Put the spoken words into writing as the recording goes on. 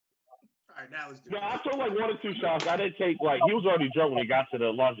right, now let's do No, it. I took like 1 or 2 shots. I didn't take like he was already drunk when he got to the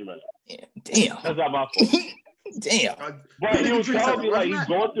laundromat. Yeah, damn. That's not my fault. Damn. But he was telling me like he's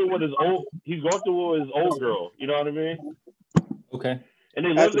going through with his old girl. You know what I mean? Okay. And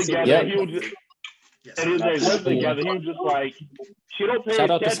they live together. Yeah. He was just, and they live together. He was just like, she don't pay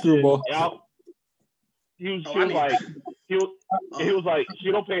Shout out to attention. Screwball. He was like,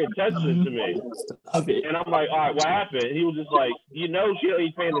 she don't pay attention to me. Love it. And I'm like, all right, what happened? He was just like, she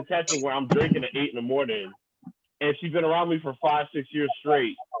ain't paying attention when I'm drinking at 8 in the morning. And she's been around me for 5-6 years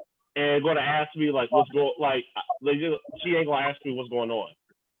straight. And going to ask me, like, she ain't going to ask me what's going on.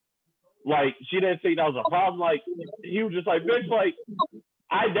 Like, she didn't think that was a problem. Like, he was just like, bitch, like,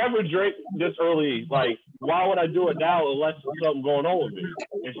 I never drink this early. Like, why would I do it now unless there's something going on with me?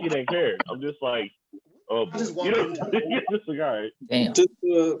 And she didn't care. I'm just like, oh, boy. Just like, all right. Damn.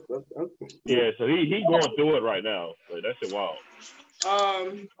 Yeah, so he going through it right now. Like, that shit wild.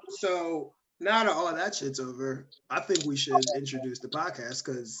 So now that all that shit's over, I think we should introduce the podcast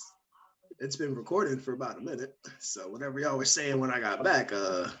because it's been recording for about a minute. So whatever y'all were saying when I got back,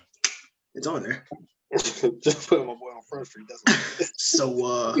 it's on there. Just put my boy on Front Street.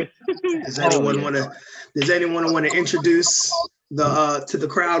 So does anyone want to introduce to the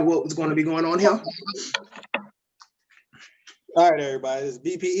crowd what's going to be going on here? All right, everybody. This is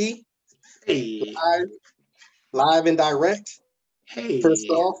BPE. Hey. Live and direct. Hey. First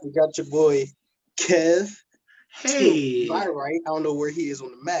off, we got your boy Kev. Hey. Right. I don't know where he is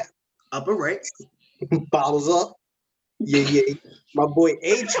on the map. Upper right. Bottles up. Yeah. My boy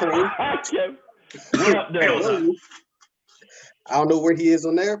A-Train. What up there? I don't know where he is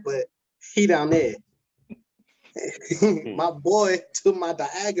on there, but he down there. My boy to my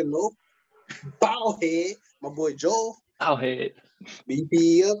diagonal, Bowhead, my boy Joel. Bowhead.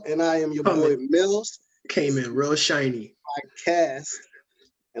 BP up, and I am your boy Mills. Came in real shiny. Podcast.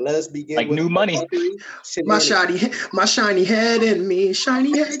 And let us begin like with new money. My shiny head and me.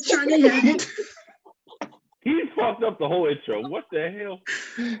 Shiny head. He fucked up the whole intro. What the hell?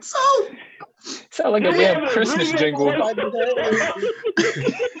 Sound like a damn Christmas jingle. Fuck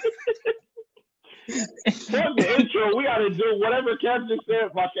the intro. We gotta do whatever Captain said.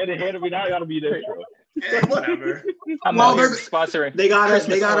 If I said it ahead of me, now gotta be the intro. Yeah, whatever. I'm out here sponsoring. They gotta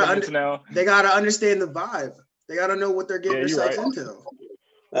understand the vibe. They gotta know what they're getting themselves into.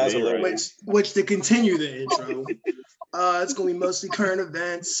 That's right. Which to continue the intro, it's gonna be mostly current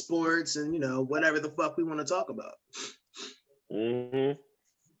events, sports, and whatever the fuck we want to talk about. Mm-hmm.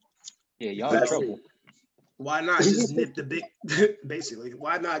 Yeah, y'all in trouble. Why not just nip the big? Basically,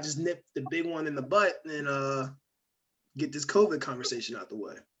 why not just nip the big one in the butt and get this COVID conversation out the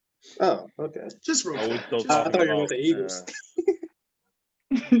way? Oh, okay. Just real quick. I thought you were going to the Eagles.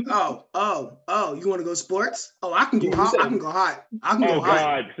 Oh! You want to go sports? Oh, I can go hot. I can go hot. I can go hot.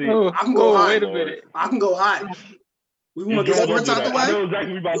 I can go hot. Wait a minute. I can go hot. We want to get sports out the way. I know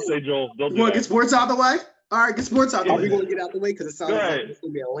exactly what you're about to say, Joel. You want to get sports out the way? All right, get sports out the way. We want to get out the way because it sounds like it's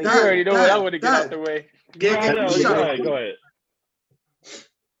going to be a link. You already know I want to get out the way. Go ahead.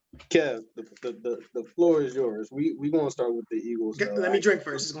 Kev, the floor is yours. We going to start with the Eagles. Let me drink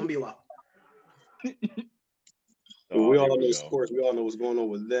first. It's going to be a while. We all know sports. We all know what's going on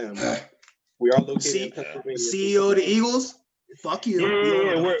with them. We are located in Pennsylvania. CEO of the Eagles? Fuck you.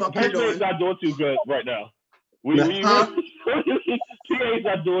 Yeah. Pennsylvania's not doing too good right now. TA's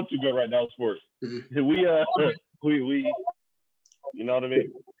not doing too good right now in sports. Mm-hmm. We you know what I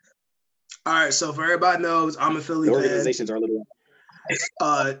mean? All right, so for everybody knows, I'm a Philly fan. Organizations are a little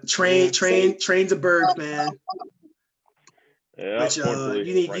Train's a Bird fan. Yeah, but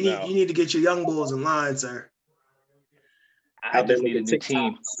you need to get your young bulls in line, sir. I just need a new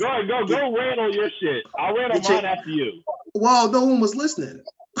team. Go rant on your shit. I'll rant on mine after you. Well, no one was listening.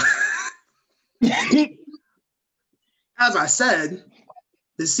 As I said,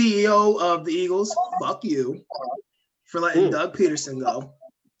 the CEO of the Eagles, fuck you, for letting Doug Peterson go.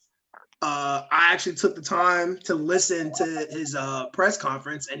 I actually took the time to listen to his press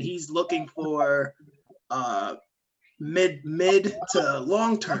conference, and he's looking for mid to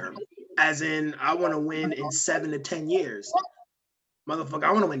long term, as in I want to win in 7 to 10 years. Motherfucker,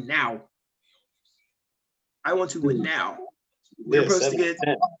 I want to win now. I want to win now. We're supposed to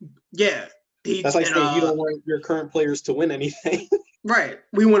get, that's like saying you don't want your current players to win anything. Right.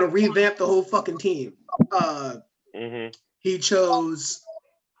 We want to revamp the whole fucking team. He chose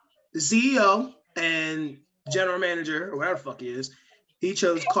the CEO and general manager, or whatever the fuck he is. He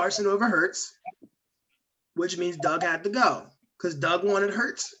chose Carson over Hurts, which means Doug had to go because Doug wanted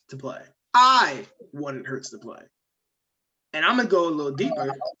Hurts to play. I wanted Hurts to play. And I'm going to go a little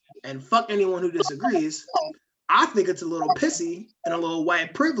deeper and fuck anyone who disagrees. I think it's a little pissy and a little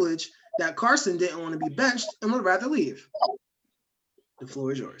white privilege that Carson didn't want to be benched and would rather leave. The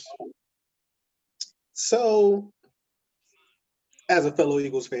floor is yours. So, as a fellow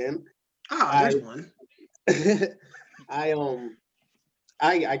Eagles fan, there's one.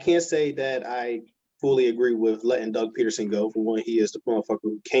 I can't say that I fully agree with letting Doug Peterson go. For one, he is the motherfucker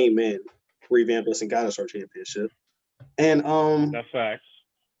who came in, revamped us, and got us our championship. And that's facts.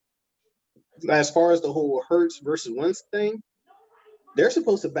 As far as the whole Hurts versus Wentz thing, they're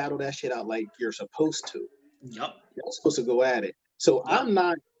supposed to battle that shit out like you're supposed to. Yep. You're supposed to go at it. So I'm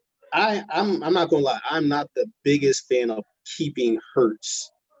not gonna lie, I'm not the biggest fan of keeping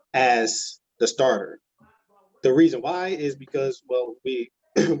Hurts as the starter. The reason why is because, well, we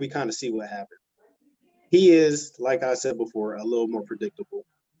kind of see what happened. He is, like I said before, a little more predictable.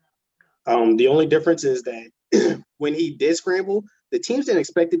 The only difference is that when he did scramble, the teams didn't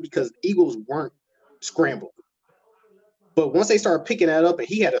expect it because Eagles weren't scrambled. But once they started picking that up and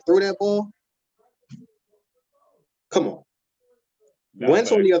he had to throw that ball, come on.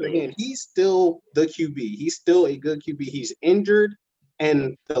 Wentz, on the other hand, he's still the QB. He's still a good QB. He's injured,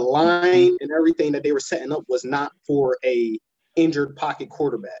 and the line and everything that they were setting up was not for a injured pocket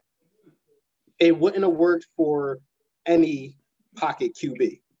quarterback. It wouldn't have worked for any pocket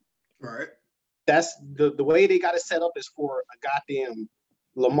QB. Right. That's the way they got it set up is for a goddamn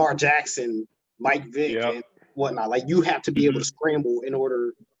Lamar Jackson, Mike Vick, and whatnot. Like, you have to be able to scramble in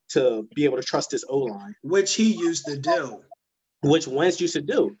order to be able to trust this O-line. Which he used to do. Which Wentz used to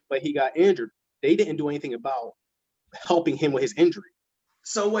do, but he got injured. They didn't do anything about helping him with his injury.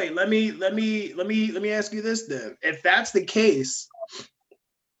 So wait, let me ask you this then. If that's the case,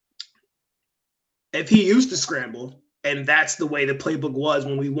 if he used to scramble and that's the way the playbook was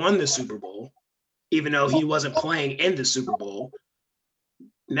when we won the Super Bowl, even though he wasn't playing in the Super Bowl,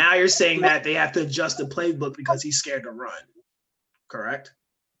 now you're saying that they have to adjust the playbook because he's scared to run, correct?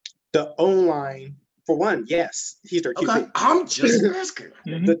 The O-line, for one, yes, he's their QB. Okay, I'm just asking.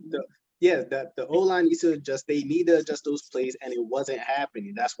 The O-line needs to adjust. They need to adjust those plays, and it wasn't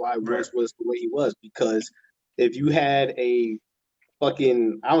happening. That's why Wentz was the way he was, because if you had a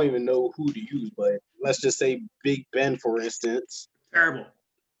fucking, I don't even know who to use, but let's just say Big Ben, for instance. Terrible.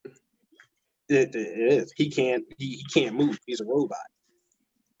 It is. He can't move. He's a robot.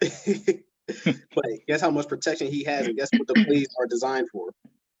 But guess how much protection he has, and guess what the plays are designed for?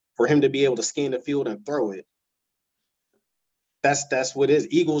 For him to be able to scan the field and throw it. That's what it is.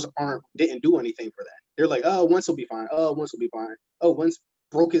 Eagles didn't do anything for that. They're like, oh, Wentz will be fine. Oh, Wentz will be fine. Oh, Wentz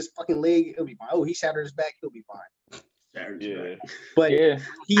broke his fucking leg. He'll be fine. Oh, he shattered his back. He'll be fine. Yeah. But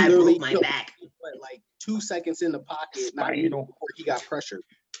he literally broke my back. But like 2 seconds in the pocket, not even before he got pressured.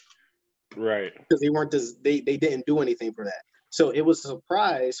 Right. Because they didn't do anything for that. So it was a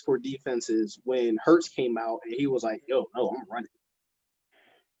surprise for defenses when Hurts came out and he was like, yo, no, I'm running.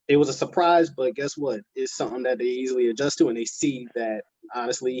 It was a surprise, but guess what? It's something that they easily adjust to, and they see that,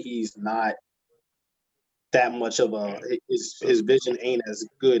 honestly, he's not that much of his vision ain't as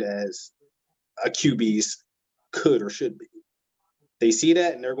good as a QB's could or should be. They see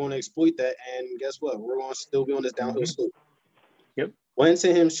that, and they're going to exploit that, and guess what? We're going to still be on this downhill slope. Yep. Wentz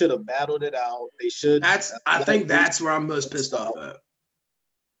and him should have battled it out. They should. I think that's where I'm most pissed off at.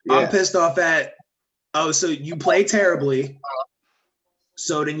 Yeah. I'm pissed off at, so you play terribly,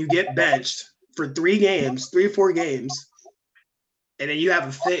 so then you get benched for 3 or 4 games, and then you have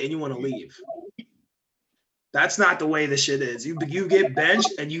a fit and you want to leave. That's not the way this shit is. You get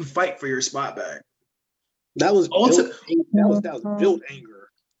benched and you fight for your spot back. That was built anger.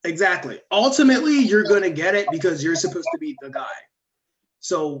 Exactly. Ultimately, you're gonna get it because you're supposed to be the guy.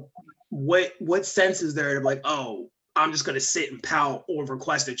 So what sense is there to like, oh, I'm just gonna sit and pout or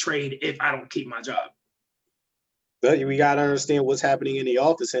request a trade if I don't keep my job? But we gotta understand what's happening in the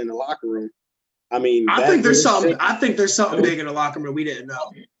office and in the locker room. I mean, I think there's something big in the locker room we didn't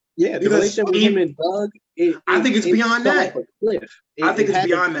know. Yeah, the relationship with him and Doug. I think it's beyond that. I think it's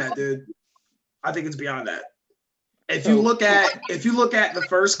beyond that, dude. I think it's beyond that. If you look at the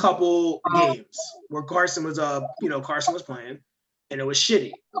first couple games where Carson was playing, and it was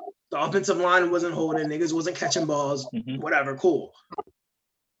shitty. The offensive line wasn't holding, niggas wasn't catching balls, whatever, cool.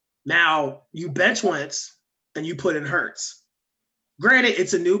 Now you bench Wentz and you put in Hurts. Granted,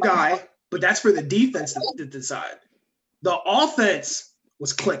 it's a new guy, but that's for the defense to decide. The offense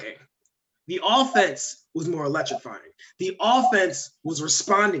was clicking. The offense was more electrifying. The offense was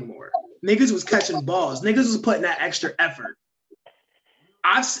responding more. Niggas was catching balls. Niggas was putting that extra effort.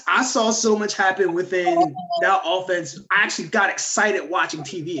 I saw so much happen within that offense. I actually got excited watching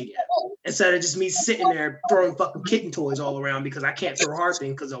TV again instead of just me sitting there throwing fucking kitten toys all around because I can't throw hard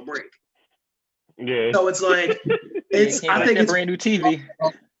things because they'll break. Yeah. So it's like I think it's brand new TV.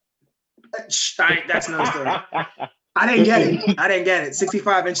 That's another story. I didn't get it.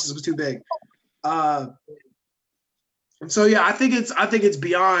 65 inches was too big. So yeah, I think it's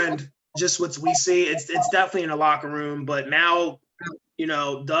beyond just what we see. It's definitely in the locker room, but now,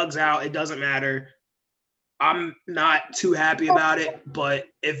 Doug's out. It doesn't matter. I'm not too happy about it, but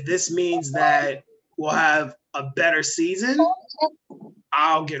if this means that we'll have a better season,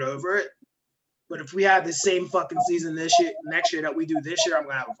 I'll get over it. But if we have the same fucking season next year that we do this year, I'm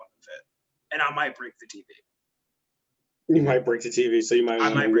gonna have a fucking fit, and I might break the TV. You might break the TV, so you might.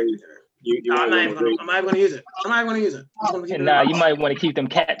 I might break it. I'm not even gonna use it. I'm not gonna use it. You might want to keep them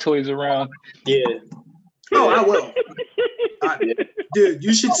cat toys around. Yeah. Oh, I will. Dude,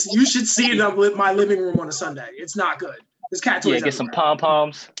 you should see my living room on a Sunday. It's not good. There's cat toys. Yeah, get some pom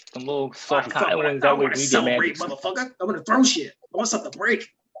poms, some little soft cotton ones. That way we get mad. Motherfucker. I'm gonna throw shit. I want something to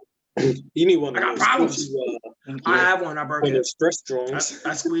break. You need one. I got problems. I have one. I broke it. Stress drones.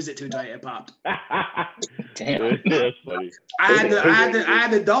 I squeezed it too tight. It popped. Damn. That's funny. I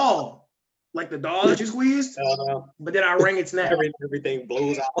had the doll, like the doll that you squeezed, but then I wring its neck. Everything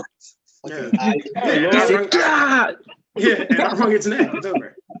blows out. Yeah, and I wrung its neck. It's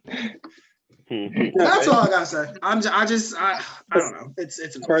over. That's all I gotta say. I don't know. It's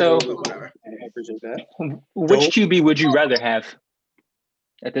whatever. I appreciate that. Which QB would you rather have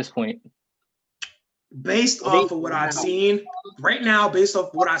at this point? Based off of what I've seen right now,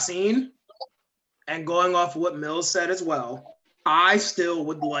 and going off of what Mills said as well, I still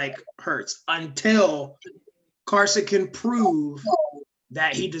would like Hurts until Carson can prove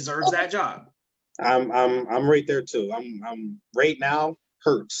that he deserves that job. I'm right there too. I'm right now.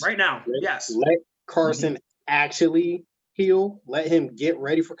 Hurts. Right now, yes. Let Carson actually heal. Let him get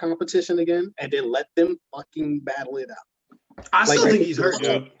ready for competition again, and then let them fucking battle it out. I still think he's hurt.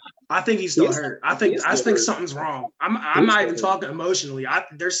 Yeah. I think he's still hurt. I think something's wrong. I'm not even talking emotionally.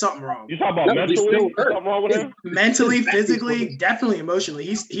 There's something wrong. You talking about mentally? Something wrong with him? Mentally, physically, definitely emotionally.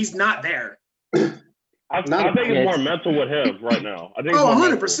 He's not there. I think it's more mental with him right now. I think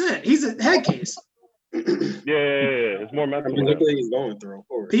 100%. He's a head case. Yeah. It's more mental. Look what he's going through. Of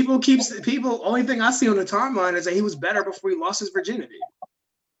course. People. Only thing I see on the timeline is that he was better before he lost his virginity.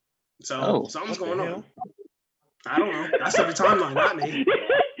 So something's going on. I don't know. I said the timeline, not me.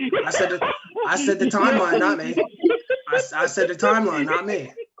 I said the timeline, not me. I said the timeline, not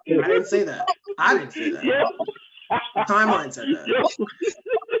me. I didn't say that. The timeline said that.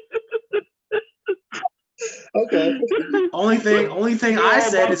 Okay. Only thing I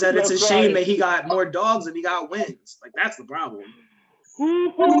said is that it's a shame that he got more dogs than he got wins. Like, that's the problem.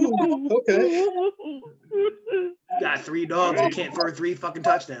 Okay. Got 3 dogs and can't throw 3 fucking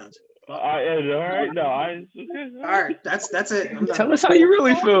touchdowns. All right. No, all right. That's it. Tell us how you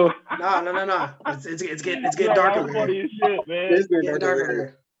really feel. No. It's getting darker. Funny as shit, man. It's getting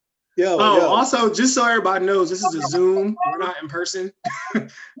darker. Yo. Also, just so everybody knows, this is a Zoom. We're not in person.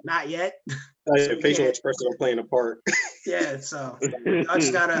 Not yet. Facial expression are playing a part. Yeah, so I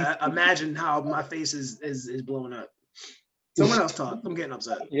just gotta imagine how my face is blowing up. Someone else talk. I'm getting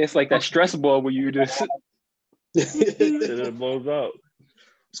upset. Yeah, it's like that stress ball where you just it blows up.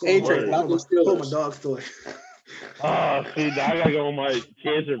 Pull my dog's toy. Dude, I gotta go on my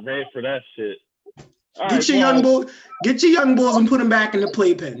cancer rant for that shit. Get your young bulls and put them back in the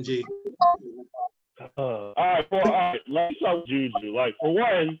playpen, G. All right. Let's talk Juju. Like, for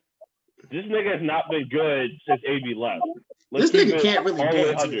one, this nigga has not been good since AB left. This nigga can't really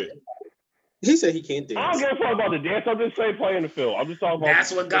dance. He said he can't dance. I don't give a fuck about the dance. I'm just saying play in the field. I'm just talking about.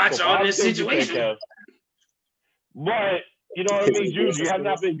 That's what got you in this situation. But you know what I mean, Juju, you have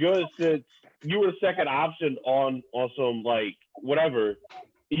not been good since you were the second option on some like whatever.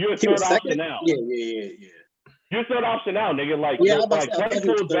 You're a third option now. Yeah. You're a third option now, nigga. Like,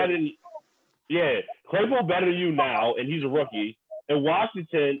 Claypool better than you now, and he's a rookie. And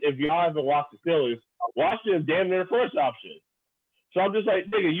Washington, if y'all haven't watched the Steelers, Washington damn near first option. So I'm just like,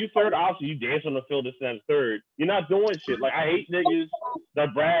 nigga, you third option, you dance on the field this and third. You're not doing shit. Like, I hate niggas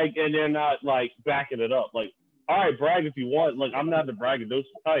that brag and they're not like backing it up. Like, all right, brag if you want. Like, I'm not the braggadocious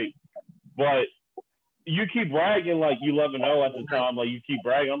type, but you keep bragging like you 11-0 at the time. Like, you keep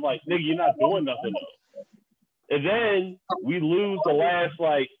bragging. I'm like, nigga, you're not doing nothing though. And then we lose the last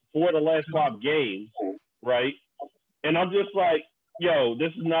 4 of the last 5 games, right? And I'm just like, yo,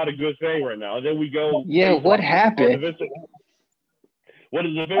 this is not a good thing right now. And then we go. Yeah, what happened? What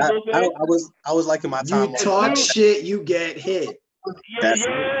is the official thing? I was like in my time. You talk shit, you get hit. Yeah.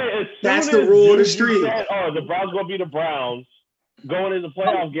 That's the rule of the street. The Browns gonna be the Browns going into the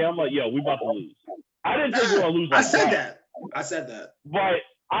playoff game. I'm like, yo, we about to lose. I didn't think we were gonna lose. I said that. But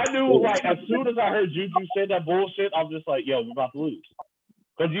I knew, like, as soon as I heard Juju say that bullshit, I'm just like, yo, we're about to lose.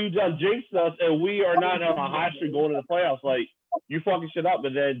 because you just jinxed us, and we are not on a high streak going into the playoffs. Like, you fucking shit up,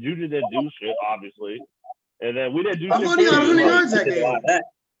 and then Juju didn't do shit, obviously. And then we didn't do shit. I'm only got 100 yards that game.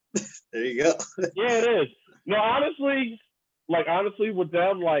 There you go. Yeah, it is. No, honestly, with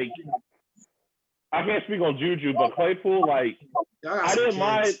them, like, I can't speak on Juju, but Claypool, like, I didn't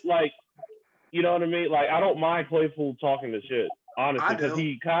mind, like, you know what I mean? Like, I don't mind Claypool talking the shit, honestly, because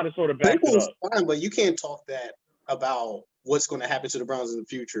he kind of sort of backs it up. Fine, but you can't talk that about what's going to happen to the Browns in the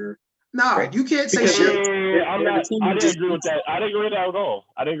future. Nah, right? You can't say shit. I didn't agree with that. I didn't agree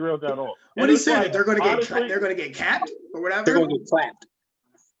with that at all. What he said, like, they're going to get capped or whatever. They're going to get clapped.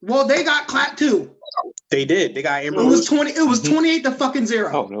 Well, they got clapped too. They did. They got Amber. It was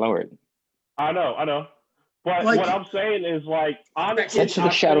 28-0. Oh Lord. I know. But like, what I'm saying is, like, honestly, the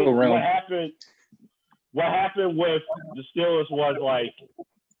shadow realm. What happened with the Steelers was, like,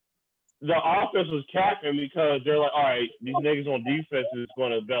 the offense was capping because they're like, all right, these niggas on defense is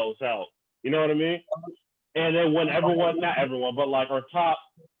going to bail us out. You know what I mean? And then when not everyone, but like our top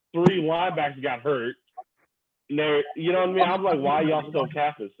 3 linebackers got hurt, you know what I mean? I'm like, why y'all still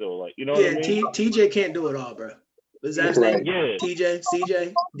capping still? Like, you know what I mean? TJ can't do it all, bro. Is that his name? Yeah. TJ,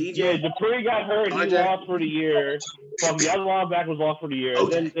 CJ, DJ. Yeah, Dupree got hurt. He lost for the year. But the other linebacker was lost for the year.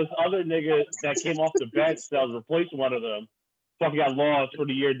 And then this other nigga that came off the bench that was replacing one of them fucking got lost for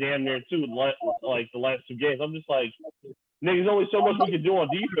the year damn near too, like the last 2 games. I'm just like, niggas, only so much we can do on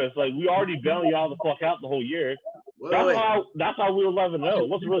defense. Like, we already bailed y'all the fuck out the whole year. That's how we were 11-0.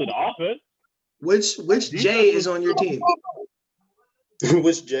 What's really the offense? Which Jay is on your team?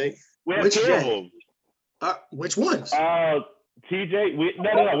 Which Jay? We have 2 of them. Which ones? TJ. We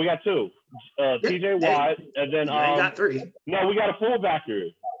got 2. TJ Watt, and then I got 3. No, we got a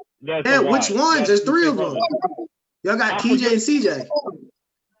fullbacker. Which ones? There's 3 of them. Y'all got TJ and CJ.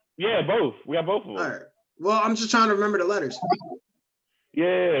 Yeah, both. We got both of them. All right. Well, I'm just trying to remember the letters.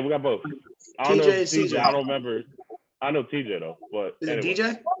 Yeah, we got both. I don't know CJ. I don't remember. I know TJ though, but is it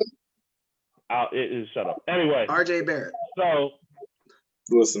DJ? It is. Shut up. Anyway, RJ Barrett. So,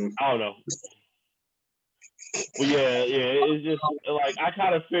 listen. I don't know. Well, yeah. It's just like I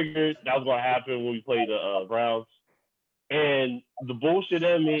kind of figured that was gonna happen when we played the Browns. And the bullshit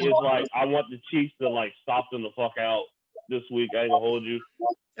in me is like, I want the Chiefs to like stop them the fuck out this week. I ain't gonna hold you.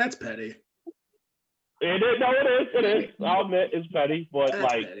 That's petty. It is. I'll admit it's petty, but that's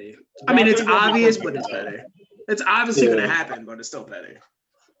like, petty. I mean, it's obvious, but it's petty. It's obviously gonna happen, but it's still petty,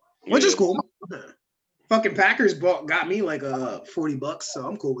 which is cool. Fucking Packers got me like $40, so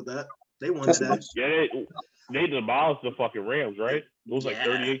I'm cool with that. They won today. Yeah, they demolished the fucking Rams, right? It was like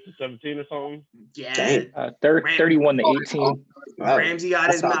 38-17 or something. Yeah, 31-18. Ramsey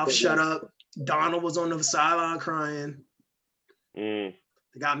got his mouth shut up. Donald was on the sideline crying. They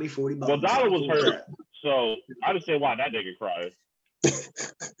got me $40. Well, Donald was hurt, so I understand why that nigga cried.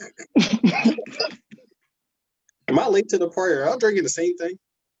 Am I late to the party? Are y'all drinking the same thing?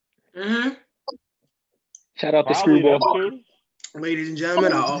 Mm-hmm. Shout out to Screwball. Ladies and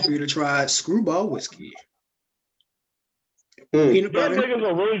gentlemen, I offer you to try Screwball whiskey. Peanut butter. Those niggas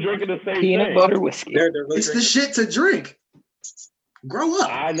are really drinking the same Peanut thing. butter whiskey. They're really it's the shit to drink. Grow up.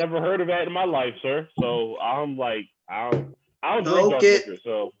 I never heard of that in my life, sir. So I'm like, I don't drink liquor,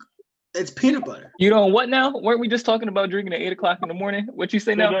 so. It's peanut butter. You know what now? Weren't we just talking about drinking at 8:00 in the morning? What you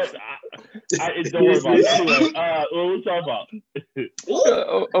say now? Don't worry about it. Anyway, what we talking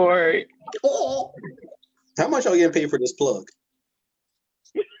about? All right. How much y'all getting paid for this plug?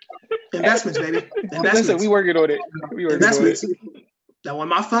 Investments, baby. Investments. Listen, we working on it. Investments. Now when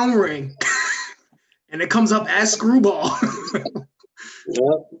my phone ring and it comes up as Screwball,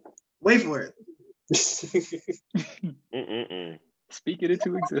 wait for it. Speak it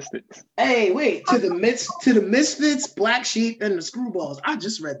into existence. Hey, wait, to the Misfits, Black Sheep, and the Screwballs. I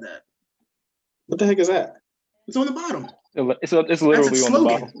just read that. What the heck is that? It's on the bottom. It's literally on the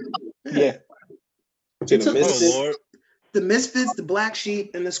bottom. Yeah. The Misfits, the Black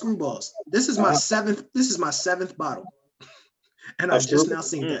Sheep, and the Screwballs. This is my seventh bottle. And I've just now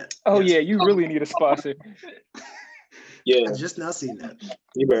seen that. Oh yeah, you really need a sponsor. Yeah. I've just now seen that.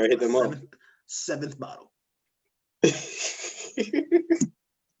 You better hit them up. Seventh bottle.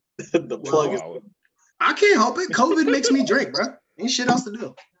 The plug is. I can't help it. COVID makes me drink, bro. Ain't shit else to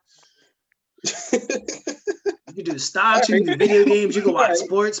do. You can do stocks, you can do video games, you can watch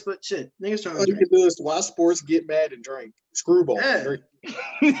sports, but shit, niggas trying to drink. You can do is watch sports, get mad, and drink. Screwball. Yeah.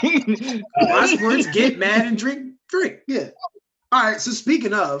 Watch sports, get mad, and drink. Yeah. All right. So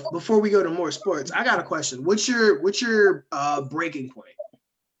speaking of, before we go to more sports, I got a question. What's your breaking point?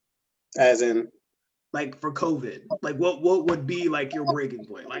 As in, like for COVID? Like what would be like your breaking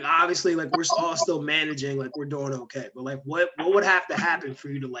point? Like obviously like we're all still managing, like we're doing okay, but like what would have to happen for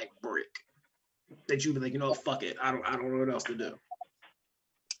you to like break? That you'd be like, you know, fuck it. I don't know what else to do.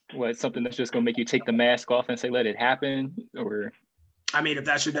 What, something that's just gonna make you take the mask off and say let it happen? Or I mean, if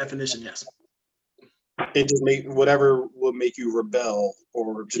that's your definition, yes. It just make whatever will make you rebel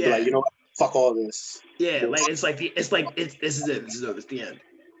or just be like, you know, fuck all this. Yeah, like this is it. This is it's the end.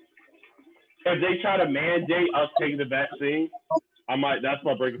 If they try to mandate us taking the vaccine, that's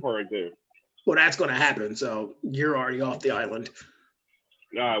my breaking point right there. Well, that's gonna happen, so you're already off the island.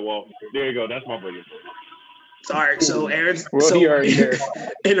 All right, well, there you go. That's my breaking point. All right, so Aaron's he already there.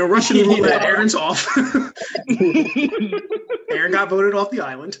 In a Russian roulette, Aaron's off. Aaron got voted off the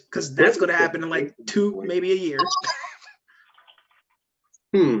island because that's gonna happen in like 2, maybe a year.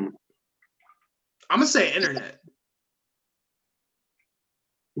 I'm gonna say internet.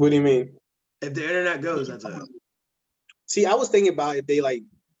 What do you mean? If the internet goes, that's it. See, I was thinking about if they like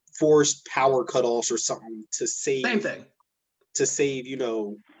forced power cutoffs or something to save. Same thing. To save, you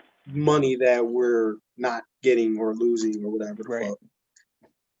know, money that we're not getting or losing or whatever. Right.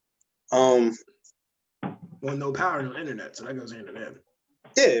 Well, no power, no internet, so that goes hand in hand.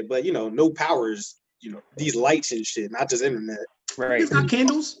 Yeah, but you know, no powers. You know, these lights and shit, not just internet. Right. It's got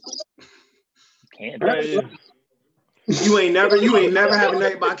candles. Candles. You ain't never have a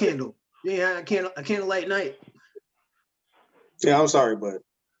night by candle. Yeah, a candlelight night. Yeah, I'm sorry, but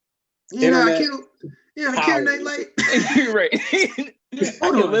a candlelight light. You're right. I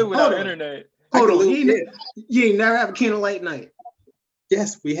can live without internet. Hold on. You ain't never have a candlelight night.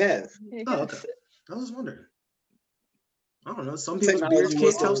 Yes, we have. Oh, okay. I was wondering. I don't know. Some people's beards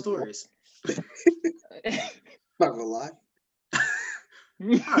can't tell stories. Not gonna lie. All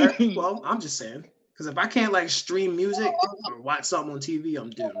right. Well, I'm just saying. Because if I can't like stream music or watch something on TV, I'm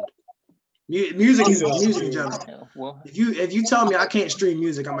doomed. Music in general. Well, if you tell me I can't stream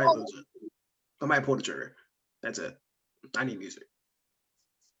music, I might lose it. I might pull the trigger. That's it. I need music.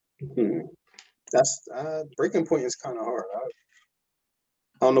 That's breaking point is kind of hard.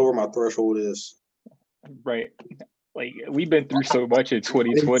 I don't know where my threshold is. Right. Like we've been through so much in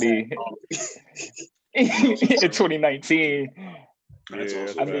 2020. In 2019.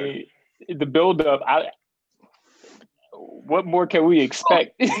 Yeah, I mean, the buildup. What more can we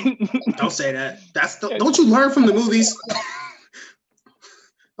expect? Don't say that. Don't you learn from the movies?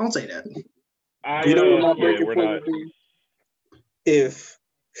 Don't say that. You know what my breaking point would be? If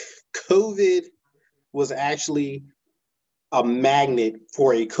COVID was actually a magnet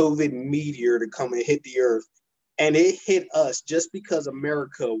for a COVID meteor to come and hit the earth, and it hit us just because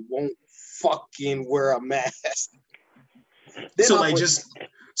America won't fucking wear a mask.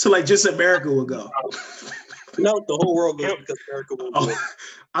 So just America will go. No, the whole world goes because America will go.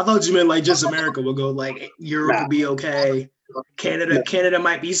 I thought you meant like just America will go. Like Europe will be okay. Canada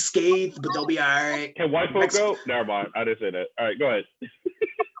might be scathed, but they'll be all right. Can white folk go? Never mind. I didn't say that. All right, go ahead.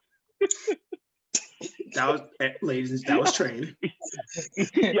 That was Train.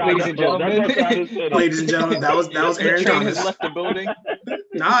 Ladies and gentlemen, that was Aaron Train Thomas. has left the building.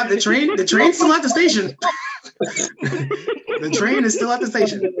 Nah, the train's still at the station. The train is still at the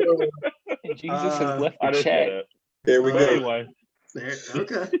station. And Jesus has left the chat. There we go. Anyway.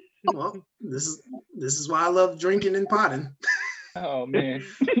 Okay. Well, this is why I love drinking and potting. Oh man.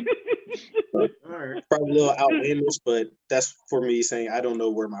 All right. Probably a little outlandish, but that's for me saying I don't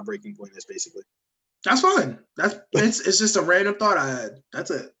know where my breaking point is. Basically, that's fine. It's just a random thought I had.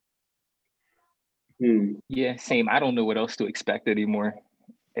 That's it. Yeah, same. I don't know what else to expect anymore.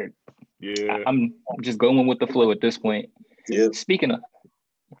 Yeah, I'm just going with the flow at this point. Yeah. Speaking of,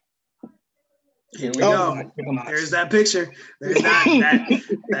 here we go. There's that picture. There's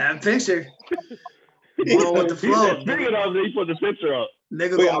that picture. Going with the flow. Speaking of, he put the picture up.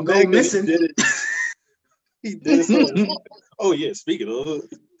 Nigga gonna go missing. He did something. Oh yeah. Speaking of,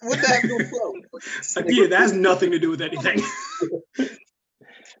 what the heck flow? Yeah, that has nothing to do with anything.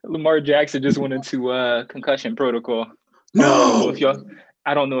 Lamar Jackson just went into concussion protocol. No.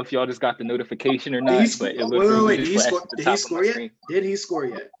 I don't know if y'all just got the notification or not, but it looked wait. Did he score yet? Did he score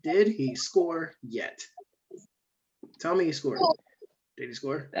yet? Tell me he scored. Did he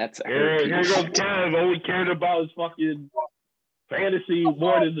score? That's here goes Kev. All we cared about is fucking fantasy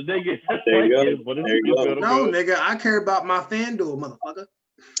more than the nigga. There you go. No, nigga, I care about my FanDuel, motherfucker.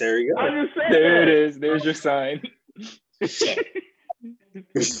 There you go. I just said there it is. There's your sign. He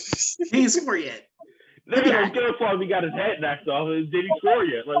ain't scored yet. Nigga don't give a fuck if he got his head knocked off. Did he score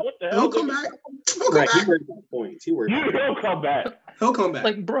yet? Like, what the hell? He'll come back. He worked the points. He'll come back. He'll come back.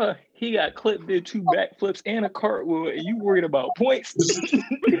 Like, bruh, he got clipped, did 2 backflips and a cartwheel, and you worried about points?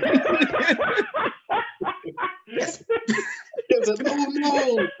 Yes. Oh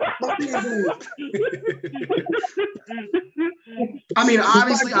no, my finger. I mean,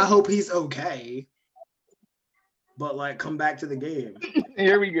 obviously, I hope he's okay. But like, come back to the game.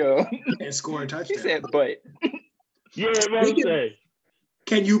 Here we go. And score a touchdown. He said, "But." Yeah, what I'm saying.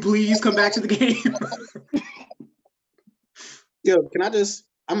 Can you please come back to the game? Yo, can I just?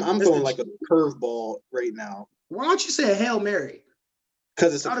 I'm throwing like a curveball right now. Why don't you say a Hail Mary?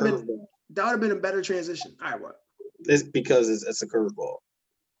 Because it's a curveball. That would have been a better transition. All right, what? It's because it's a curveball.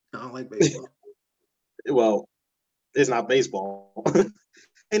 I don't like baseball. Well, it's not baseball.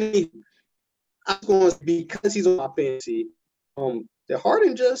 And I'm going because he's on my fantasy. Did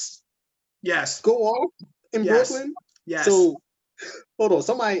Harden just go off in Brooklyn? Yes. So hold on,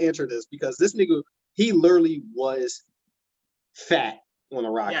 somebody answer this because this nigga, he literally was fat on the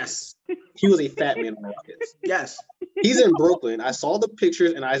Rockets. Yes. He was a fat man on the Rockets. Yes. He's in Brooklyn. I saw the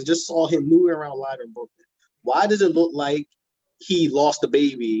pictures and I just saw him moving around live in Brooklyn. Why does it look like he lost the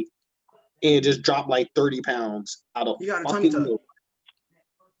baby and just dropped like 30 pounds out of fucking nowhere?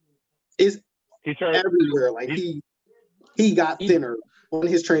 It's everywhere. Like he got thinner on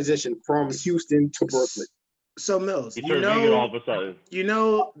his transition from Houston to Brooklyn. So Mills, all of a sudden.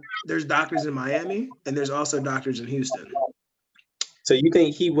 There's doctors in Miami and there's also doctors in Houston. So you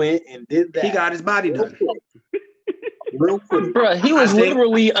think he went and did that? He got his body done. Real quick. Bro, he was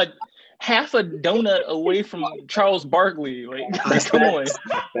literally a half a donut away from Charles Barkley. Like, come on.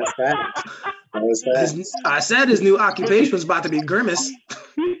 That's fact. I said his new occupation was about to be Grimace.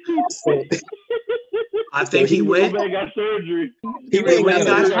 I think he went. Got surgery. He went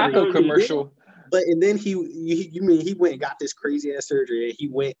got a taco commercial. But and then you mean he went and got this crazy ass surgery and he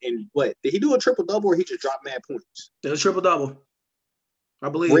went and what? Did he do a triple double or he just dropped mad points? It was triple double. I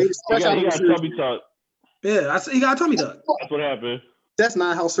believe. He got a tummy tuck. Yeah, he got a tummy tuck. That's what happened. That's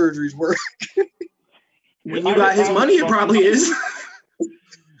not how surgeries work. When you got his money, it probably is.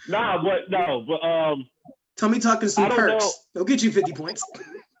 But tummy tuck and some perks. They'll get you 50 points.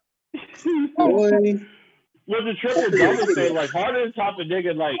 Boy. With the triple double thing, like Harden's type of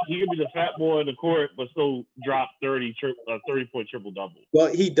nigga, like he could be the fat boy in the court, but still drop 30-point triple double.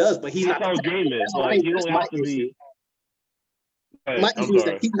 Well, he does, but he's that's not. How the game is. Like he don't have to be. My issue is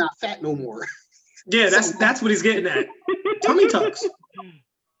that he's not fat no more. Yeah, that's what he's getting at. Tummy tucks.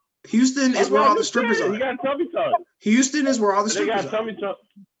 Houston is where all the strippers are. He got tummy tuck. Houston is where all the strippers are. They got tummy tuck.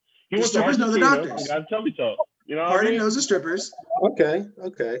 The strippers know the doctors. He got tummy tuck. You know, Harden knows the strippers. Okay,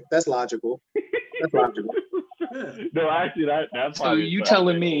 that's logical. That's logical. Yeah. No, actually, that's so you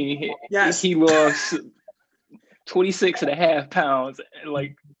telling me he lost 26.5 pounds in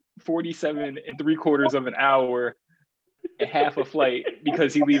like 47 3/4 of an hour and half a flight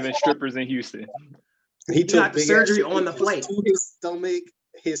because he leaving strippers in Houston. He took surgery on the flight. To his stomach,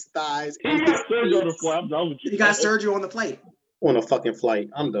 his thighs. He got surgery on the flight. I'm done with you. He got surgery on the flight. On a fucking flight.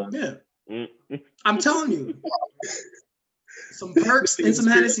 I'm done. Yeah. I'm telling you. Some perks and some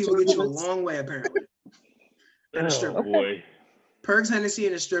Hennessy will get you a long way, apparently. And a stripper. Boy. Perks, Hennessy,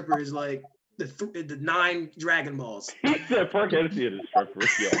 and a stripper is like the 9 Dragon Balls. He said Perk, Hennessy, and a stripper.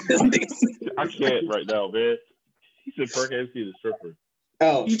 Yo. I can't right now, man. He said Perk, Hennessy, and a stripper.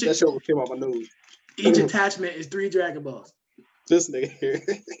 Oh, that shit came out my nose. Each attachment is 3 Dragon Balls. This nigga here.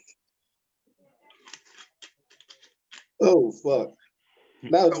 Oh, fuck.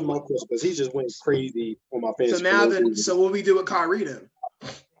 That was my question because he just went crazy on my fantasy. So what we do with Kyrie then?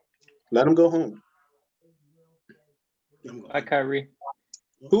 Let him go home. Hi, Kyrie.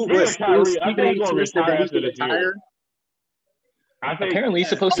 Who was Kyrie? I think he's going to retire after this year. Apparently, he's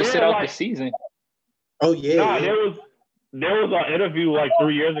supposed to sit out the season. Oh yeah. Nah, there was an interview like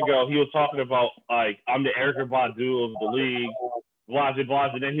 3 years ago. He was talking about like I'm the Erykah Badu of the league, blah blah blah.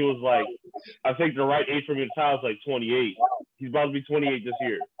 And then he was like, I think the right age for me to retire is like 28. He's about to be 28 this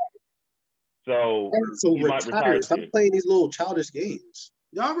year. So he might retire. Stop playing these little childish games.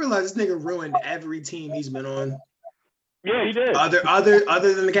 Y'all realize this nigga ruined every team he's been on. Yeah, he did. Other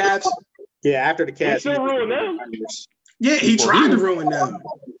than the Cavs. Yeah, after the Cavs, he still ruined them. Yeah, he tried to ruin them.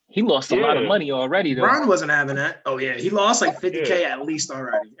 He lost a lot of money already, though. Brown wasn't having that. Oh yeah, he lost like 50K at least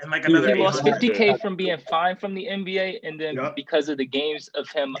already, and like another. He lost 50K from being fined from the NBA, and then because of the games of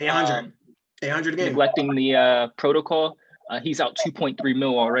him 800 neglecting the protocol, he's out 2.3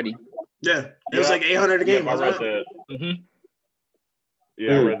 mil already. Yeah, it was like 800 a game. I read that. Mm-hmm.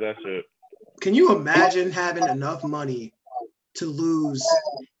 Yeah, I read that shit. Can you imagine having enough money to lose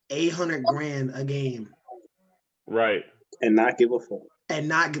 800 grand a game? Right. And not give a fuck. And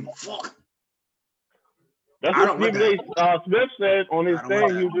not give a fuck. That's what Smith said on his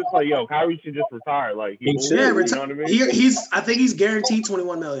thing. He was just like, "Yo, Kyrie should just retire." Like, you know what I mean? I think he's guaranteed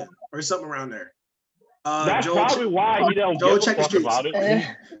 21 million or something around there. That's probably why he don't give a fuck about it.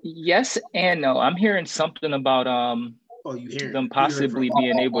 Yes and no. I'm hearing something about them possibly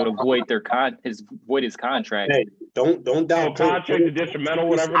being able to void his contract. Hey, don't doubt contract to detrimental,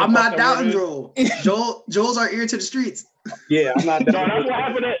 whatever. I'm not doubting Joel. Joel's our ear to the streets. Yeah, I'm not doubting.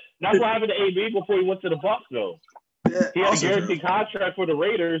 No, that's what happened to AB before he went to the Bucks, though. Yeah, he had a guaranteed contract for the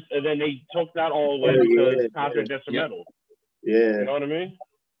Raiders, and then they took that all away because contract detrimental. Yeah, you know what I mean.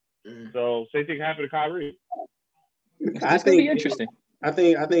 So same thing happened to Kyrie. It's gonna be interesting. I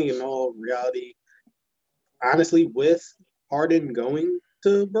think in all reality, honestly, with Harden going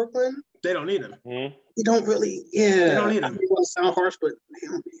to Brooklyn, they don't need him. They don't really. Yeah, they don't need him. It want to sound harsh, but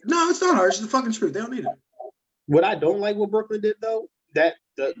no, it's not harsh. It's the fucking truth. They don't need him. What I don't like what Brooklyn did though, that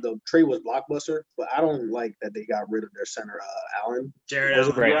the trade was blockbuster, but I don't like that they got rid of their center, Allen. Jared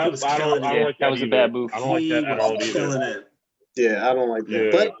Allen. Right. That was a bad move. I don't like that at all either. Yeah, I don't like that.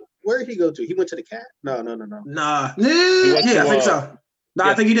 Yeah. But where did he go to? He went to the Cat? No. Nah. I think so. No,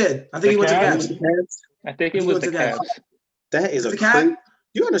 I think he did. I think he went to the Cavs. I think it was the Cavs. That is a crazy.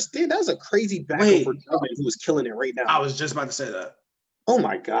 You understand? That was a crazy battle for Drummond, who was killing it right now. I was just about to say that. Oh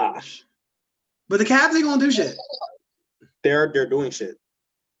my gosh! But the Cavs ain't gonna do shit. They're doing shit.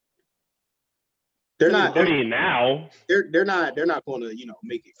 They're not. I mean, now they're not going to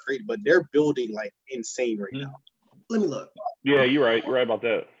make it crazy, but they're building like insane right now. Let me look. Yeah, you're right. You're right about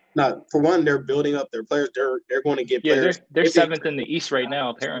that. No, for one, they're building up their players. They're going to get players. They're seventh in the East right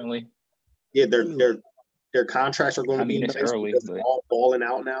now, apparently. Yeah, their contracts are going to be nice early, but all falling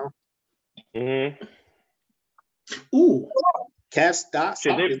out now. Ooh, Cavs stock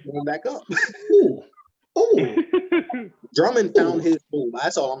is going back up. Ooh. Drummond found his boom.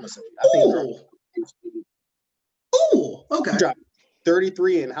 That's all I'm gonna say. I think Drummond. Ooh, okay.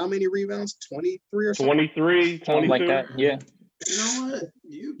 33 and how many rebounds? 23 or something? 23, 22. like that, yeah. You know what?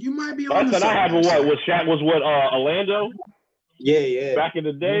 You might be on. That's what I had with what? With Shaq was what? Orlando. Yeah. Back in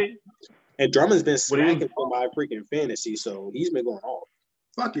the day. And Drummond's been smacking for my freaking fantasy, so he's been going off.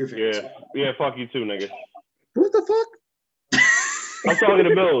 Fuck your fantasy. Yeah. Fuck you too, nigga. What the fuck? I'm talking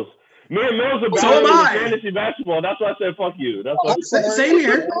to Mills. Me and Mills are battling in fantasy basketball. That's why I said fuck you. That's what same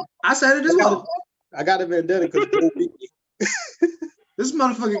here. I said it as well. I got a vendetta because this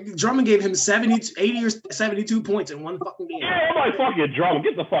motherfucker Drummond g80 or 72 points in one fucking game. Yeah, I'm like, fuck your Drummond.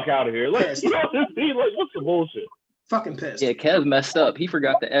 Get the fuck out of here. Like, you know this team, like, what's the bullshit? Fucking pissed. Yeah, Kev messed up. He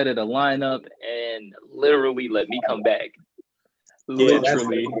forgot to edit a lineup and literally let me come back.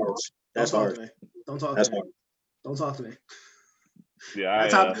 Literally. That's hard. Don't talk to me. Don't talk to me.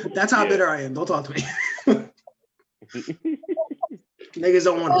 Yeah, that's how bitter I am. Don't talk to me. Niggas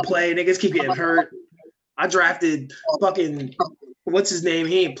don't want to play. Niggas keep getting hurt. I drafted fucking what's his name?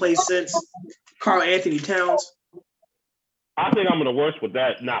 He ain't played since. Karl Anthony Towns. I think I'm the worst with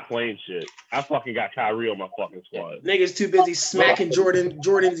that not playing shit. I fucking got Kyrie on my fucking squad. Niggas too busy smacking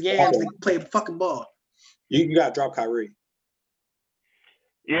Jordan's yams to play fucking ball. You got to drop Kyrie.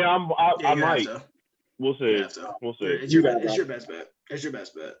 Yeah, I might. We'll see. We'll see. It's your best bet. It's your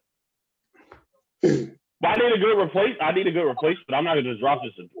best bet. But I need a good replacement. I'm not gonna just drop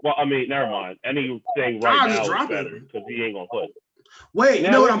this. Well, I mean, never mind. Anything right now is better because he ain't gonna play. Wait, you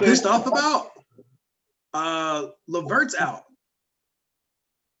know what I'm pissed off about? LeVert's out.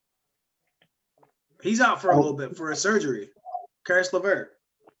 He's out for a little bit for a surgery. Caris LeVert.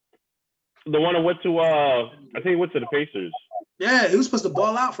 The one that went to I think he went to the Pacers. Yeah, he was supposed to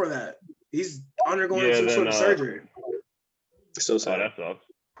ball out for that. He's undergoing some sort of surgery. So sad. Oh, that sucks.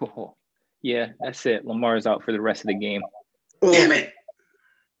 Cool. Yeah, that's it. Lamar's out for the rest of the game. Damn it.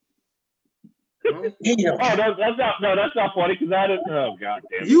 That's not funny because I didn't. Oh god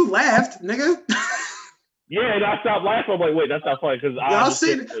damn it. You laughed, nigga. Yeah, and I stopped laughing. I'm like, wait, that's not funny because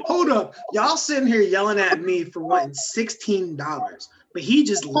hold up. Y'all sitting here yelling at me for wanting $16, but he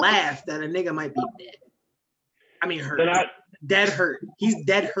just laughed that a nigga might be dead. I mean, hurt. Dead hurt. He's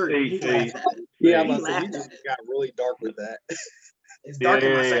dead hurt. He laughed at it. Yeah, he got really dark with that. It's dark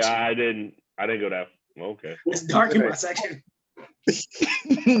in my section. I didn't go that. Okay. It's dark in my section.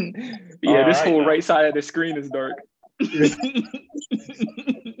 Yeah, this whole right side of the screen is dark.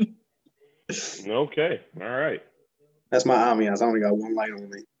 Okay. All right. That's my ambiance. I only got one light on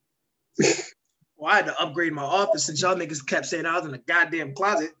me. Well, I had to upgrade my office since y'all niggas kept saying I was in a goddamn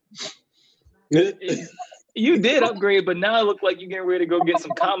closet. You did upgrade, but now it look like you're getting ready to go get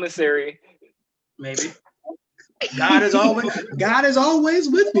some commissary. Maybe. God is always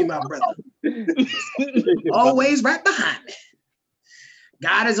with me, my brother. Always right behind me.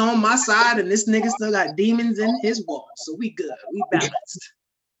 God is on my side, and this nigga still got demons in his wall. So we good. We balanced.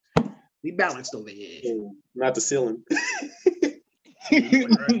 We balanced over here. Not the ceiling. You're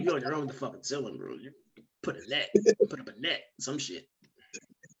on your own with the fucking ceiling, bro. Put a net. Put up a net. Some shit.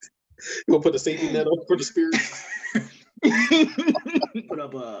 You gonna put a safety net up for the Spirits? Put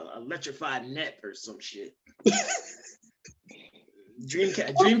up a electrified net or some shit.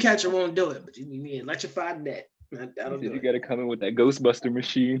 Dreamcatcher won't do it, but you need an electrified net. That'll do You it. gotta come in with that Ghostbuster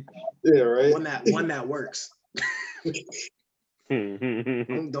machine. Yeah, right. One that works.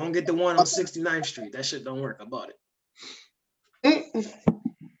 Don't get the one on 69th Street. That shit don't work. I bought it.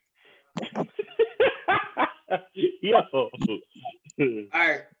 Yo. All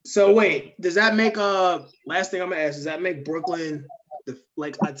right. So wait, does that make last thing I'm gonna ask, does that make Brooklyn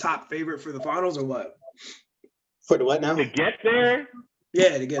a top favorite for the finals or what? For the what now? To get there?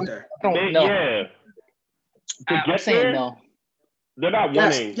 Yeah, to get there. I don't know. Yeah. To I'm get saying there? no. They're not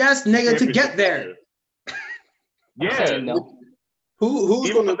winning. Yes, nigga, to get there. I'm Yeah. saying no. Who's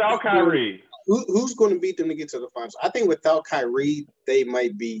Even going to without Kyrie? Who's going to beat them to get to the finals? I think without Kyrie, they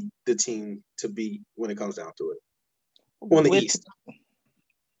might be the team to beat when it comes down to it. On the East.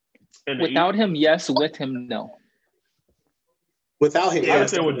 Without him, yes. With him, no. Without him, Yeah,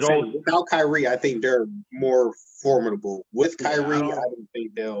 without Kyrie, I think they're more formidable. With Kyrie, I don't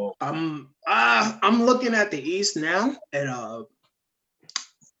think they'll. I'm looking at the East now, and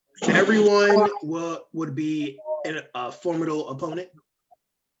everyone would be a formidable opponent.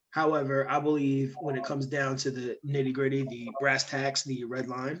 However, I believe when it comes down to the nitty gritty, the brass tacks, the red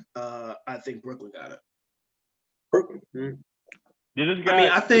line, I think Brooklyn got it. Brooklyn. Mm-hmm.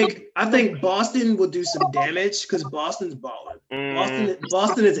 I think Boston will do some damage because Boston's balling.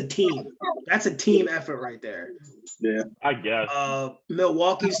 Boston is a team. That's a team effort right there. Yeah, I guess.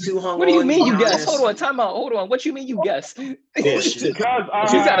 Milwaukee's too hung. What do you mean you Giannis. guess? Hold on, time out. Hold on. What you mean you guess? Bullshit.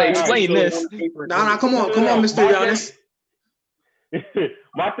 Because you gotta explain this. Nah, come on, Mr. Giannis.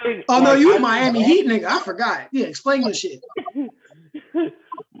 My thing. Oh no, you a Miami Heat nigga. I forgot. Yeah, explain your shit.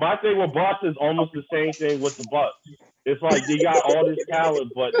 My thing with Boston is almost the same thing with the Bucks. It's like they got all this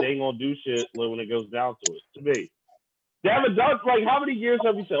talent, but they ain't gonna do shit when it goes down to it. To me, they haven't done like how many years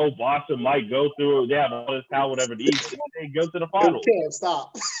have you said? Oh, Boston might go through. They have all this talent, whatever the East. They go to the finals. You can't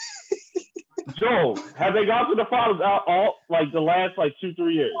stop. Joe, have they gone to the finals all like the last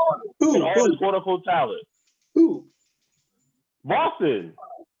 2-3 years? Who? All this quote unquote talent. Who? Boston.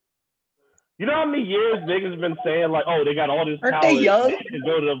 You know how many years niggas been saying like, oh, they got all this Aren't talent. they young? They can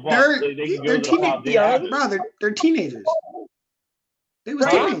go to the Bucks. They can go to the finals. They young. haven't. Bro, they're teenagers. They was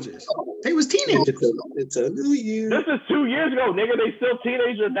teenagers. They was teenagers. It's a new year. This is 2 years ago, nigga. They still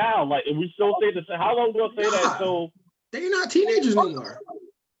teenagers now. Like, and we still say this. How long ago say that? So they're not teenagers no more.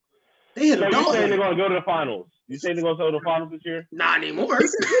 They hit you adulthood. saying they're gonna go to the finals? You saying they're gonna go to the finals this year? Not anymore.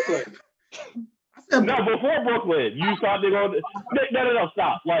 No, before Brooklyn, you thought they're going to. No,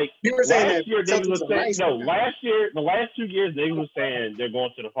 stop. Like, you were saying last year, that niggas was saying, the last 2 years, they was saying they're going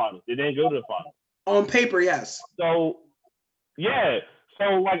to the finals. They didn't go to the finals. On paper, yes. So, yeah.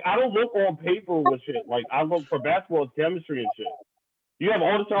 So, like, I don't look on paper with shit. Like, I look for basketball chemistry and shit. You have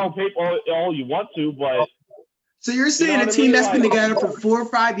all the time on paper all you want to, but. So you're saying a team that's been together for 4 or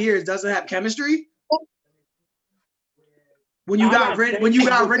 5 years doesn't have chemistry? When you got rid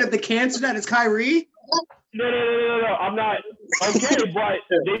of the cancer that is Kyrie? No. I'm not okay, but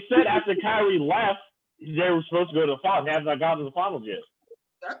they said after Kyrie left, they were supposed to go to the finals. They haven't got to the finals yet.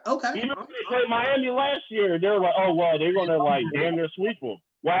 Okay. Even when they played Miami last year, they were like, "Oh well, they're gonna like damn near sweep them."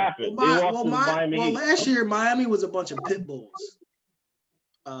 What happened? Last year Miami was a bunch of pit bulls.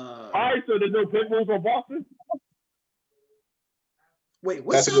 All right, so there's no pit bulls on Boston. Wait,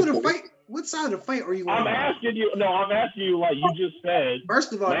 what side of the fight? What side of the fight are you on? I'm asking you. No, I'm asking you. Like you just said,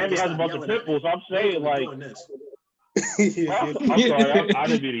 first of all, Miami has a bunch of pit bulls. I'm saying like. I'm sorry, I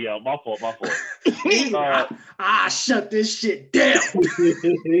didn't mean to yell. My fault. Shut this shit down.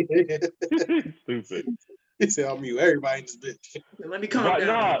 Stupid. He said, "I'll mute everybody in this bitch." Let me calm down.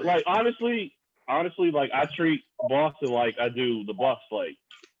 Nah, like honestly, like I treat Boston like I do the Bucks. Like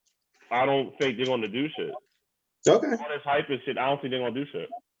I don't think they're going to do shit. Okay. All this hype and shit, I don't think they're going to do shit.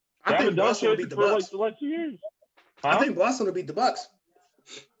 I think Boston will beat the Bucks. For like 2 years. Huh? I think Boston will beat the Bucks.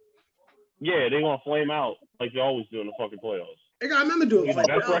 Yeah, they're going to flame out like they always do in the fucking playoffs. They got remember doing the best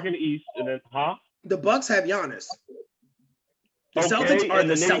record in the East, and then the Bucks have Giannis. The okay, Celtics are and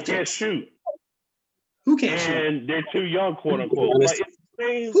the the Celtics. Can't shoot. Who can't shoot? And they're too young, quote unquote. Like, it's the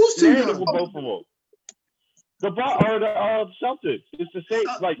same who's too young? With both of them. The Celtics. It's the same.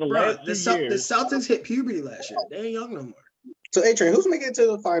 Like last 2 years. The Celtics hit puberty last year. They ain't young no more. So, A-Train, who's making it to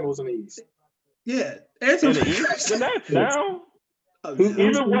the finals in the East? Yeah, answer the East. The Nets now.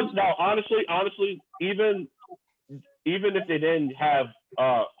 Even once now, honestly, even if they didn't have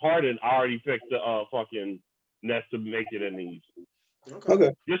Harden, I already picked the fucking Nets to make it in the East.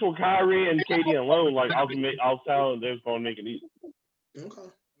 Okay. Just with Kyrie and KD alone, like I was telling they're going to make it easy. Okay.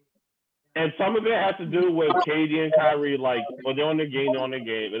 And some of it has to do with KD and Kyrie, like when they're on their game, they're on their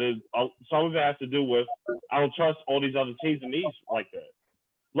game. It is some of it has to do with I don't trust all these other teams in the East like that.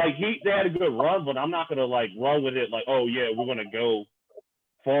 Like they had a good run, but I'm not gonna like run with it like, oh yeah, we're gonna go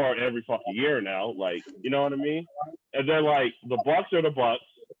far every fucking year now. Like, you know what I mean? And then like the Bucks are the Bucks,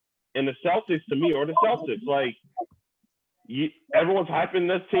 and the Celtics to me are the Celtics. Like everyone's hyping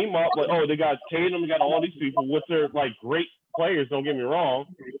this team up, like, oh, they got Tatum, they got all these people, which are like great players. Don't get me wrong.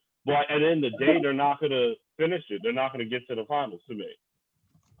 But at the end of the day, they're not going to finish it. They're not going to get to the finals to me.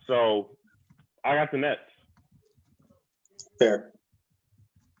 So I got the Nets. Fair.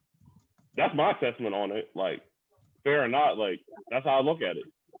 That's my assessment on it. Like, fair or not, like, that's how I look at it.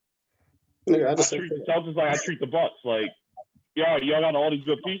 Yeah, I treat the Celtics like I treat the Bucks. Like, y'all got all these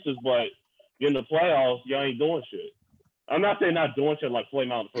good pieces, but in the playoffs, y'all ain't doing shit. I'm not saying not doing shit like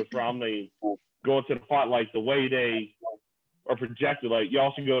playing out in the first round. They going to the fight like the way they are projected, like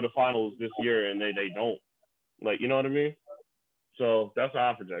y'all should go to finals this year, and they don't. Like, you know what I mean? So that's how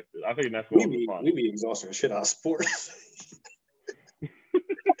I projected. I think that's going to be fun. We be exhausting the shit out of sports.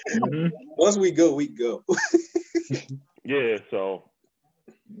 Once we go, we go. Yeah. So.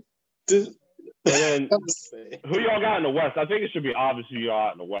 And then who y'all got in the West? I think it should be obvious who y'all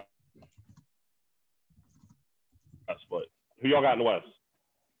got in the West. But who y'all got in the West?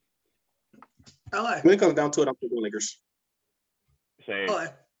 LA. When it comes down to it, I'm picking Lakers. Same. LA.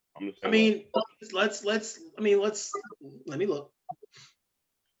 I'm the same. I mean, let's let me look.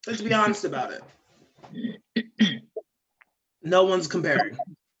 Let's be honest about it. No one's comparing.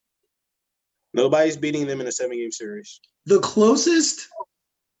 Nobody's beating them in a 7-game series. The closest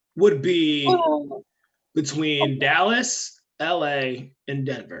would be between Dallas, LA, and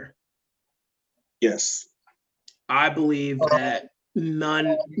Denver. Yes. I believe that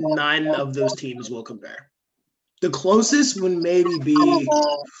none of those teams will compare. The closest would maybe be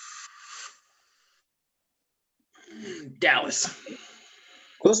Dallas.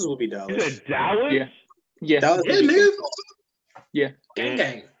 Closest would be Dallas. You said Dallas? Yeah. Dallas Yeah, nigga. Yeah.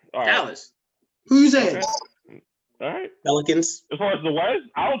 Gang. All right. Dallas. Who you saying? Okay. All right. Pelicans. As far as the West,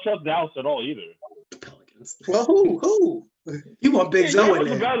 I don't trust Dallas at all either. Pelicans. Well, who? He want Big Zoe in Dallas is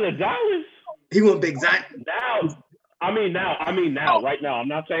there. better than Dallas. He want Big Zach. Now. Right now. I'm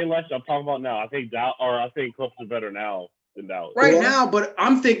not saying less. I'm talking about now. I think Clippers are better now than Dallas. Right now, but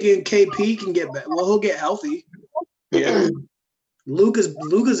I'm thinking KP can get better. Well, he'll get healthy. Yeah. Luka's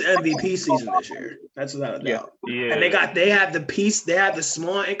MVP season this year. That's without a doubt. Yeah. And they have the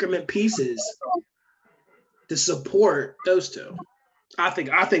small increment pieces to support those two. I think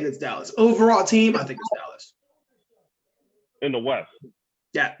it's Dallas. Overall team, I think it's Dallas. In the West.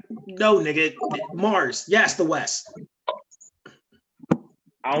 Yeah. No, nigga. Mars. Yes, the West.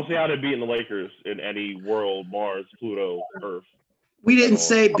 I don't see how they're beating the Lakers in any world, Mars, Pluto, Earth. We didn't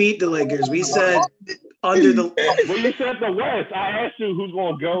say beat the Lakers. We said under the. Well, you said the West. I asked you who's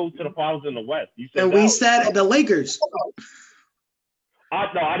going to go to the finals in the West. You said And we said the Lakers. I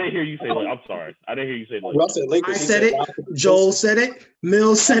didn't hear you say Lakers. I'm sorry. I didn't hear you say Lakers. Well, I said Lakers. I said it. Joel said it.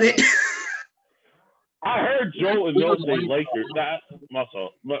 Mills said it. I heard Joel and Mills say Lakers. That's my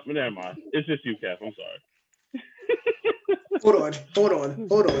fault. But never mind. It's just you, Cap. I'm sorry. Hold on.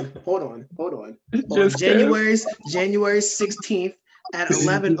 January 16th at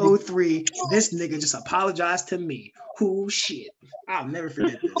 11:03. This nigga just apologized to me. Who shit? I'll never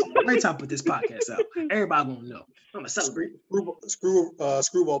forget this. Every time I put this podcast out, everybody gonna know. I'm gonna celebrate.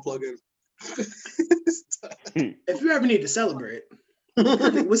 Screwball plug-in. If you ever need to celebrate,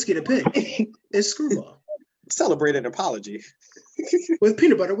 perfect whiskey to pick is Screwball. Celebrate an apology with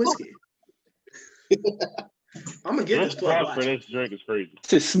peanut butter whiskey. I'm gonna get this plug. For this drink is crazy.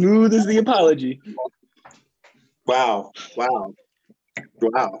 It's as smooth as the apology. Wow.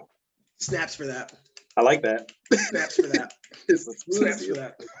 Snaps for that. I like that. Snaps for that. Snaps for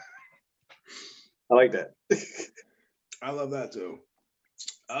that. I like that. I love that too.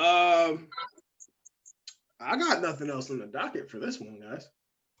 I got nothing else on the docket for this one, guys.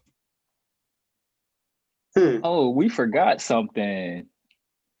 Oh, we forgot something.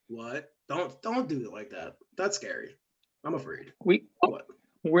 What? Don't do it like that. That's scary. I'm afraid.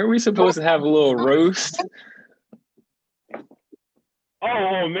 Were we supposed to have a little roast?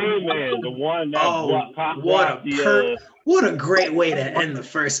 Oh man, the one that what a great way to end the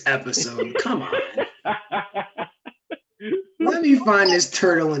first episode. Come on. Let me find this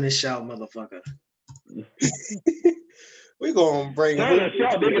turtle in the shell, motherfucker. We're gonna bring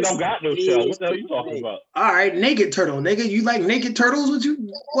nigga don't got no shell. What the hell are you talking about? All right, naked turtle, nigga. You like naked turtles?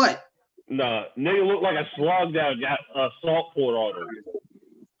 What? Nah, nigga look like a slug that got salt poured on him.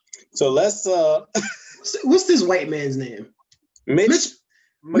 So let's What's this white man's name? Mitch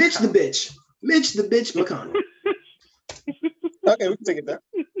the bitch. Mitch the bitch McConnell. Okay, we can take it there.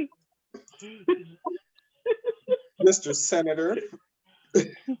 Mr. Senator. Is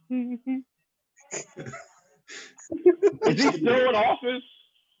he still in office?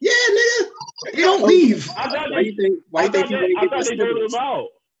 Yeah, nigga. He don't leave. Why you think he I thought they voted him out.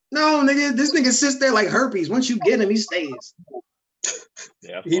 No, nigga, this nigga sits there like herpes. Once you get him, he stays.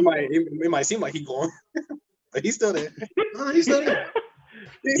 Yeah, it might seem like he's gone, but he's still there. No, he's still there.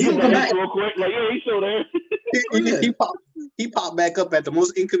 He's gonna come back real quick. Like, yeah, he's still there. He popped back up at the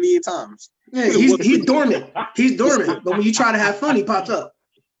most inconvenient times. Yeah, he's dormant. He's dormant. But when you try to have fun, he pops up.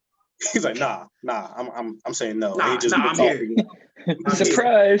 He's like, nah. I'm saying no. Nah, I'm here.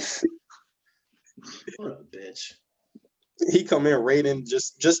 Surprise. What a bitch. He come in raiding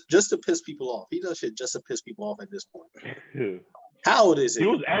just to piss people off. He does shit just to piss people off at this point. How old is he?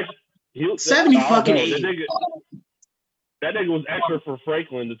 He was 70 fucking 8. That nigga was extra for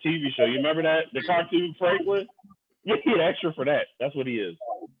Franklin, the TV show. You remember that? The cartoon Franklin? Yeah, he had extra for that. That's what he is.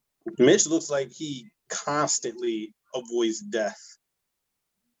 Mitch looks like he constantly avoids death.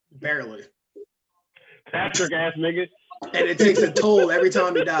 Barely. Patrick ass nigga. And it takes a toll every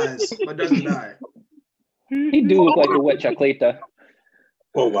time he dies, but doesn't die. He do look like a wet chocolate.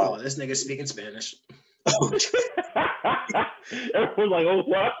 Oh wow, this nigga speaking Spanish. Everyone's like, oh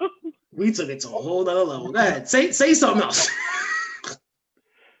wow. We took it to a whole other level. Go ahead, say something else.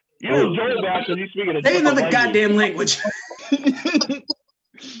 You enjoy that because he's speaking a Say another language. goddamn language.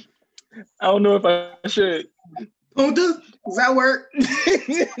 I don't know if I should. Punta? Does that work?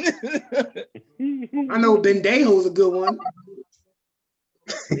 I know Bendejo's a good one.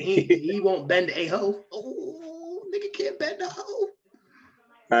 He won't bend a hoe. Oh, nigga can't bend a hoe.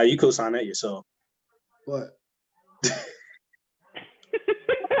 You co-sign that yourself. What?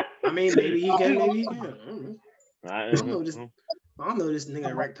 I mean, maybe he can, maybe he can. I don't know. I don't know this nigga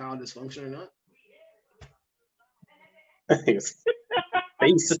erectile dysfunction or not.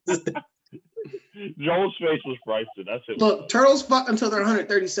 Joel's face was priceless. That's it. Look, turtles fuck until they're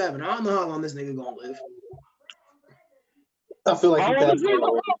 137. I don't know how long this nigga gonna live. I feel like he passed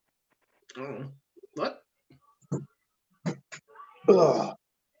away. I don't know. What? Ugh.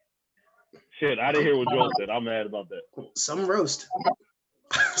 Shit, I didn't hear what Joel said. I'm mad about that. Some roast.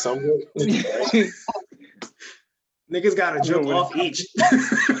 Some roast. Niggas got a joke off each.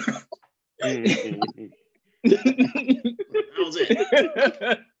 That was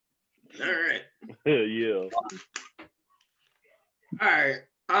it. All right. Yeah. All right.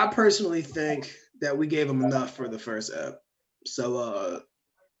 I personally think that we gave him enough for the first ep. So,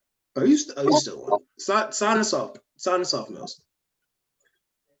 are you still on? Sign us off. Sign us off, Mills.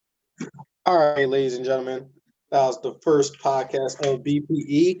 All right, ladies and gentlemen, that was the first podcast of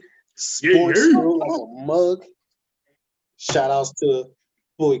BPE. Sports like a mug. Shout outs to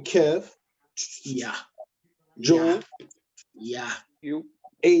boy Kev. Yeah. Joel. Yeah. You.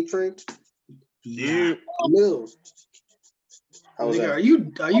 A-Train. Yeah. Mills. How's Nigga, that? are you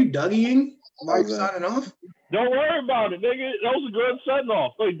Dougieing while you're signing off? Don't worry about it, nigga. That was a good setting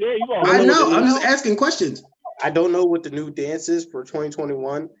off. Like, damn, you I know. I'm just asking questions. I don't know what the new dance is for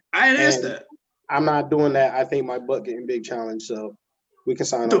 2021. I didn't ask that. I'm not doing that. I think my butt getting big challenge, so we can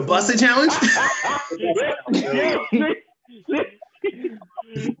sign the off. The busted challenge?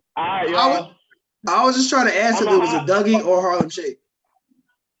 I was just trying to ask if it was a Dougie or Harlem Shake.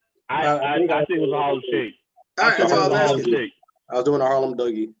 I think it was a Harlem Shake. All right, that's all I was asking. I was doing a Harlem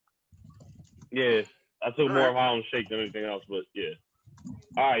Dougie. Yeah, I took more of Harlem Shake than anything else, but yeah.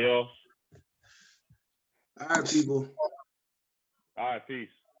 All right, y'all. All right, people. All right, peace.